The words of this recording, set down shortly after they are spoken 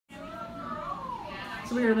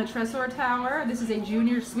So we are in the Tresor Tower. This is a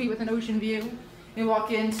junior suite with an ocean view. You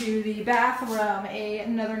walk into the bathroom,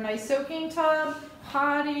 another nice soaking tub,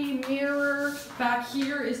 potty, mirror. Back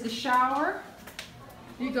here is the shower.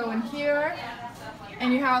 You go in here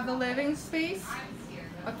and you have the living space,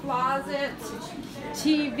 a closet,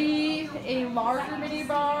 TV, a larger mini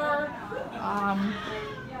bar,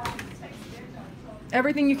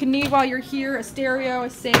 everything you can need while you're here, a stereo, a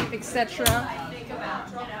safe, etc.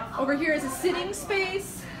 Over here is a sitting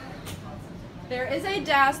space. There is a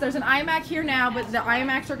desk. There's an iMac here now, but the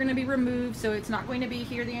iMacs are going to be removed, so it's not going to be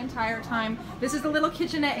here the entire time. This is the little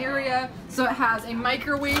kitchenette area, so it has a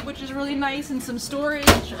microwave, which is really nice, and some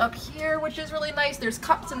storage up here, which is really nice. There's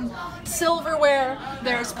cups and silverware.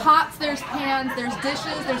 There's pots, there's pans, there's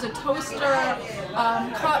dishes, there's a toaster,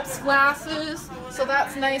 cups, glasses, so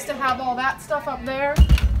that's nice to have all that stuff up there.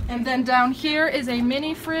 And then down here is a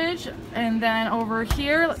mini fridge, and then over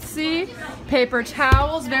here, let's see, paper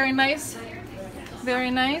towels, very nice.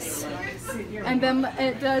 Very nice. And then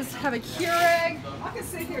it does have a Keurig. I can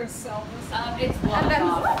sit here and sell this. And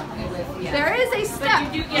then there is a step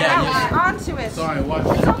But you do get out onto it. Sorry, watch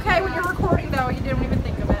It's okay when you're recording though, you didn't even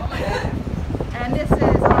think of it. And this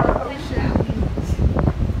is our ocean.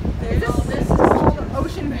 This is called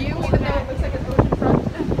Oceanview, even though it looks like it's oceanfront.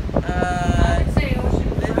 I'd say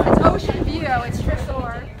ocean. It's Oceanview, it's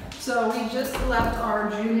Tresor. So we just left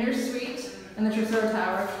our junior suite in the Tresor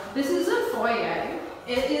Tower. This is a foyer.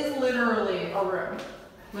 It is literally a room.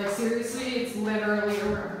 Like seriously, it's literally a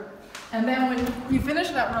room. And then when you finish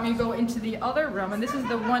that room, you go into the other room, and this is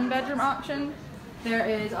the one bedroom option. There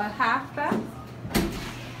is a half bath.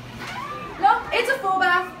 No, it's a full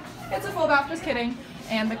bath. It's a full bath, just kidding.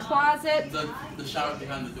 And the closet. The shower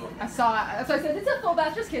behind the door. I saw it. So I said, it's a full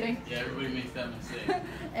bath, just kidding. Yeah, everybody makes that mistake.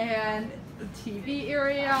 And the TV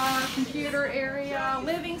area, computer area,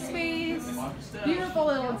 living space, beautiful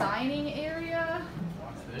little dining area.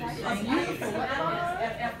 A beautiful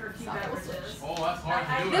Oh, that's hard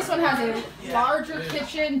to do. This one has a larger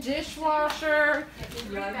kitchen, dishwasher,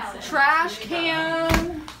 trash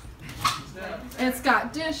can. It's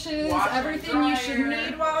got dishes, everything you should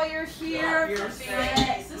need while you're here.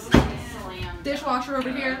 Dishwasher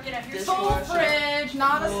over here. Full fridge,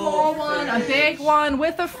 not a small one, a big one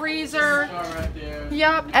with a freezer.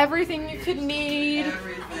 Yep, everything you could need.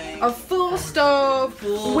 A full stove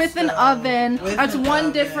with an oven. That's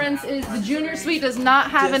one difference is the junior suite does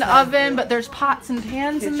not have an oven, but there's pots and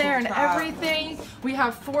pans in there and everything. We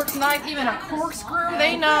have forks, knives, even a corkscrew.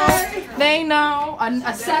 They know. They know.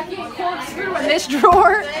 A second corkscrew in this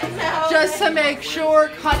drawer just to make sure.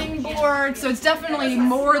 Cutting board. So it's definitely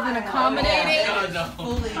more than accommodating.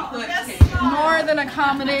 More than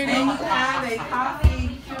accommodating.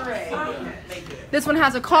 This one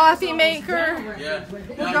has a coffee maker.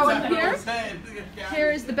 We'll go in here.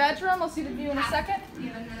 Here is the bedroom. We'll see the view in a second.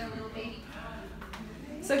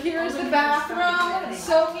 So here's the bathroom,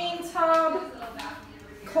 soaking tub,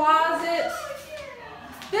 closet.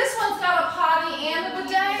 This one's got a potty and a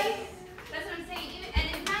bidet. That's what I'm saying.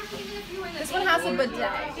 And imagine even if you were in the This one has a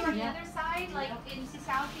bidet. on the other side, like into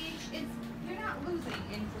South Beach, you're not losing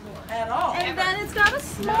in Tresor. At all. And then it's got a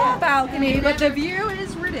small balcony, but the view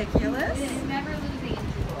is ridiculous. It's never losing in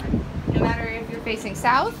Tresor. No matter if you're facing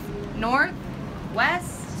south, north,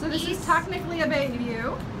 west, So this east. is technically a bay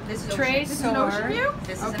view. This is This is an ocean view?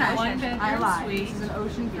 This is Okay. an one bedroom I lied. suite This is an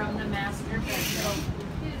ocean view. from the master bedroom.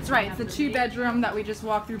 That's right. It's the two bedroom that we just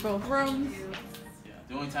walked through both rooms. Yeah,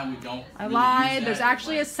 the only time we don't. I really lied. use There's that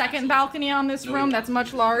actually a is, like, second balcony on this room that's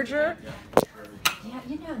much larger. Yeah,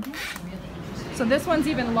 you know, that's really interesting. So this one's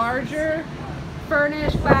even larger.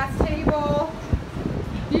 Furnished glass table.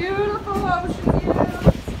 Beautiful ocean